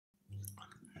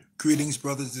Greetings,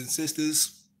 brothers and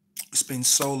sisters. It's been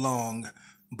so long,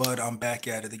 but I'm back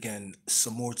at it again.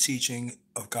 Some more teaching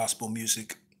of gospel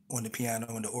music on the piano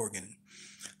and the organ.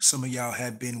 Some of y'all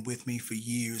have been with me for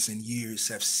years and years,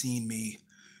 have seen me,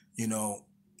 you know,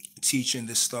 teaching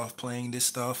this stuff, playing this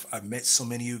stuff. I've met so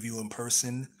many of you in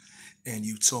person, and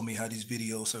you've told me how these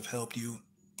videos have helped you.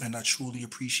 And I truly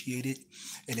appreciate it.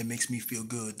 And it makes me feel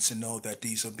good to know that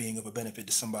these are being of a benefit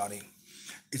to somebody.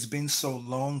 It's been so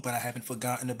long, but I haven't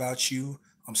forgotten about you.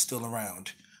 I'm still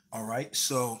around. All right.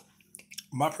 So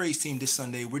my praise team this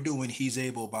Sunday, we're doing "He's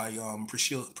Able" by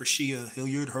Preashea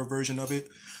Hilliard, her version of it.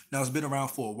 Now it's been around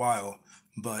for a while,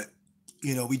 but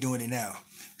we doing it now.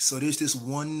 So there's this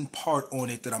one part on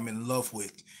it that I'm in love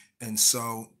with, and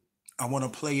so I want to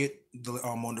play it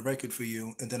on the record for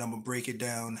you, and then I'm gonna break it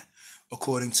down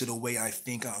according to the way I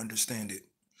think I understand it.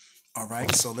 All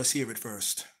right. So let's hear it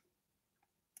first.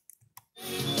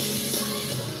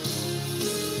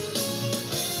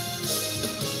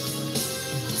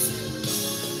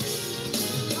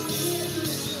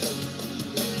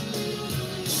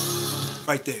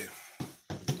 Right there.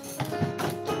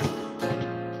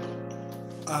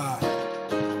 Uh,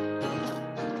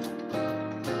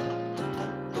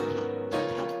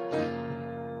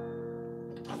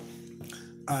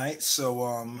 all right.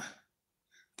 So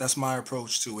that's my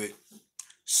approach to it.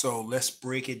 So let's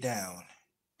break it down.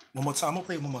 One more time. I'm gonna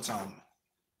play it one more time.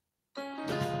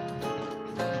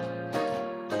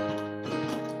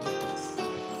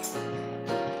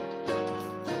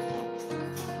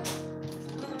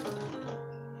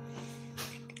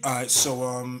 All right.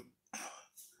 So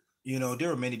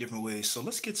there are many different ways. So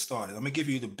let's get started. I'm gonna give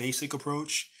you the basic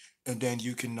approach, and then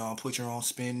you can put your own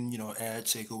spin. Add,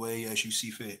 take away as you see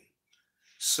fit.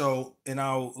 So in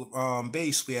our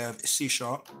bass, we have C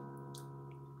sharp.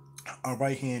 Our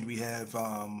right hand, we have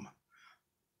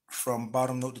from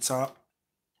bottom note to top,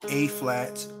 A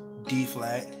flat, D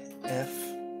flat, F.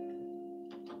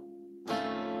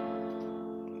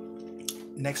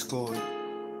 Next chord.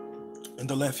 In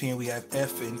the left hand, we have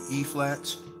F and E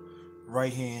flat.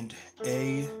 Right hand,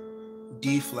 A,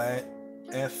 D flat,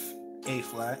 F, A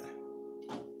flat.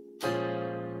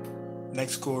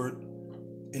 Next chord.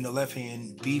 In the left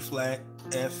hand, B flat,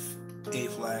 F, A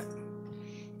flat.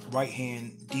 Right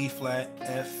hand, D flat,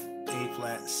 F, A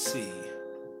flat, C.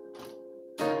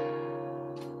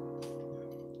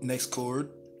 Next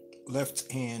chord. Left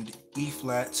hand, E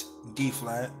flat, D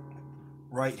flat.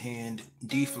 Right hand,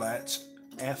 D flat,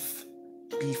 F,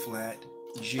 B flat,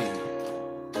 G.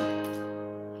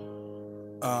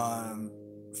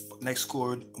 Next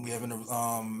chord we have in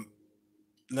the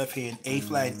left hand, A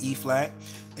flat and E flat,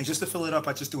 and just to fill it up,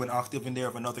 I just do an octave in there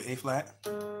of another A flat,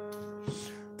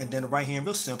 and then the right hand,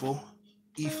 real simple,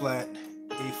 E flat,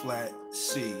 A flat,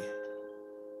 C.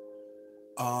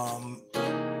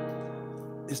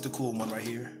 Is the cool one right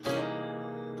here.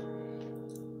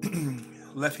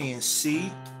 Left hand,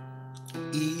 C,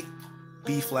 E,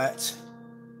 B flat.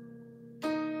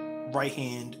 Right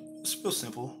hand, it's real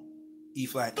simple, E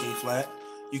flat, A flat.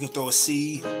 You can throw a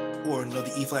C or another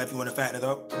E flat if you want to fatten it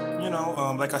up.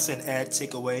 Like I said, add,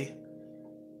 take away.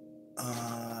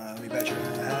 Let me back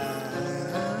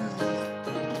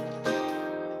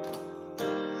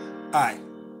All right.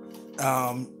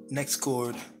 Next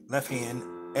chord, left hand,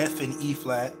 F and E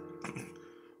flat.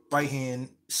 Right hand,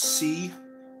 C,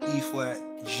 E flat,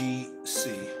 G,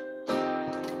 C.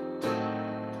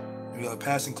 We got a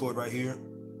passing chord right here.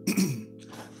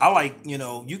 I like, you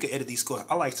can edit these chords.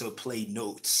 I like to play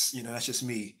notes. That's just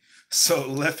me. So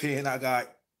left hand, I got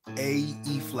A,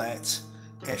 E flat,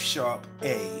 F sharp,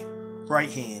 A. Right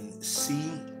hand, C,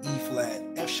 E flat,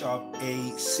 F sharp,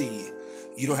 A, C.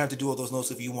 You don't have to do all those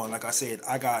notes if you want. Like I said,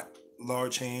 I got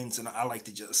large hands and I like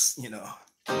to just,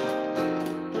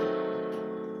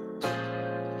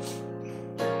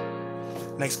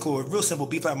 Next chord, real simple,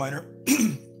 B flat minor.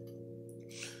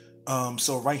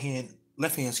 So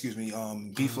left hand, excuse me,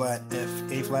 B flat, F,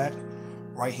 A flat.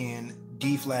 Right hand,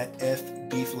 D flat, F,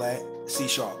 B flat, C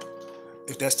sharp.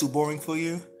 If that's too boring for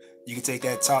you, you can take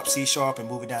that top C sharp and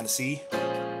move it down to C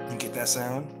and get that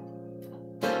sound.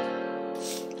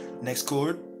 Next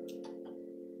chord,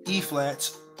 E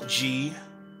flat, G,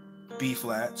 B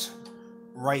flat.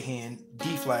 Right hand,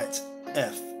 D flat,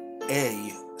 F,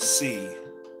 A, C.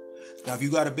 Now, if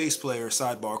you got a bass player,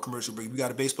 sidebar, commercial break, if you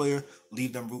got a bass player,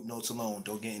 leave them root notes alone.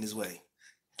 Don't get in his way.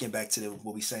 Get back to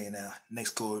what we saying now.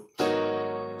 Next chord.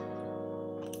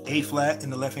 A flat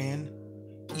in the left hand.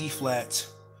 E flat,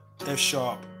 F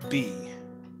sharp, B.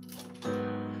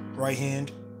 Right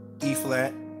hand, E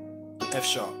flat, F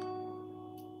sharp,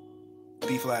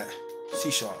 B flat, C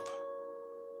sharp.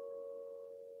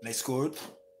 Next chord.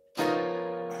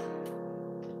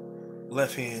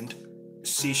 Left hand,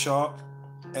 C sharp,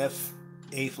 F,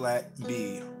 A flat,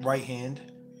 B. Right hand,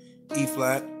 E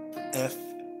flat, F,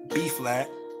 B flat,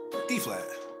 D flat.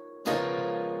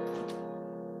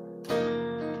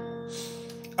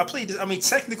 I played this, I mean,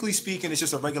 technically speaking, it's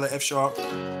just a regular F sharp,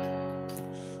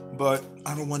 but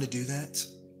I don't want to do that.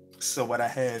 So what I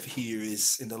have here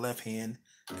is in the left hand,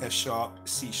 F sharp,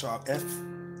 C sharp, F.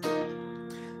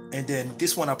 And then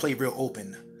this one I play real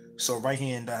open. So right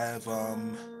hand I have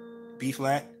B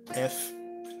flat, F,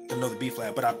 another B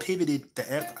flat, but I pivoted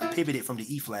the F, I pivoted from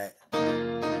the E flat. I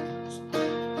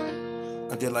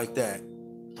did like that.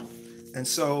 And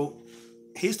so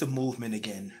here's the movement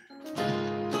again.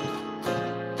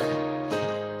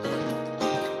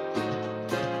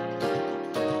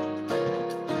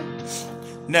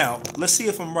 Now, let's see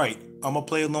if I'm right. I'm gonna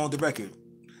play along the record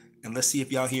and let's see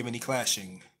if y'all hear any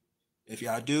clashing. If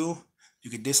y'all do,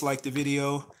 you can dislike the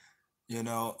video, you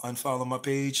know, unfollow my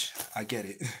page. I get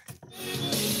it.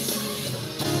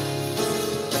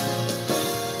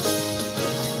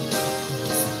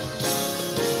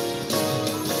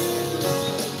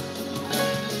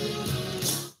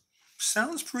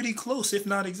 Sounds pretty close, if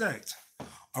not exact.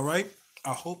 All right.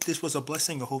 I hope this was a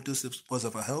blessing. I hope this was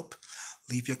of a help.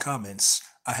 Leave your comments.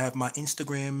 I have my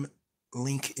Instagram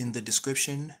link in the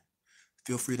description.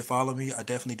 Feel free to follow me. I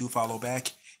definitely do follow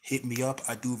back. Hit me up.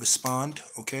 I do respond.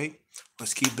 Okay.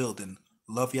 Let's keep building.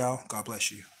 Love y'all. God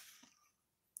bless you.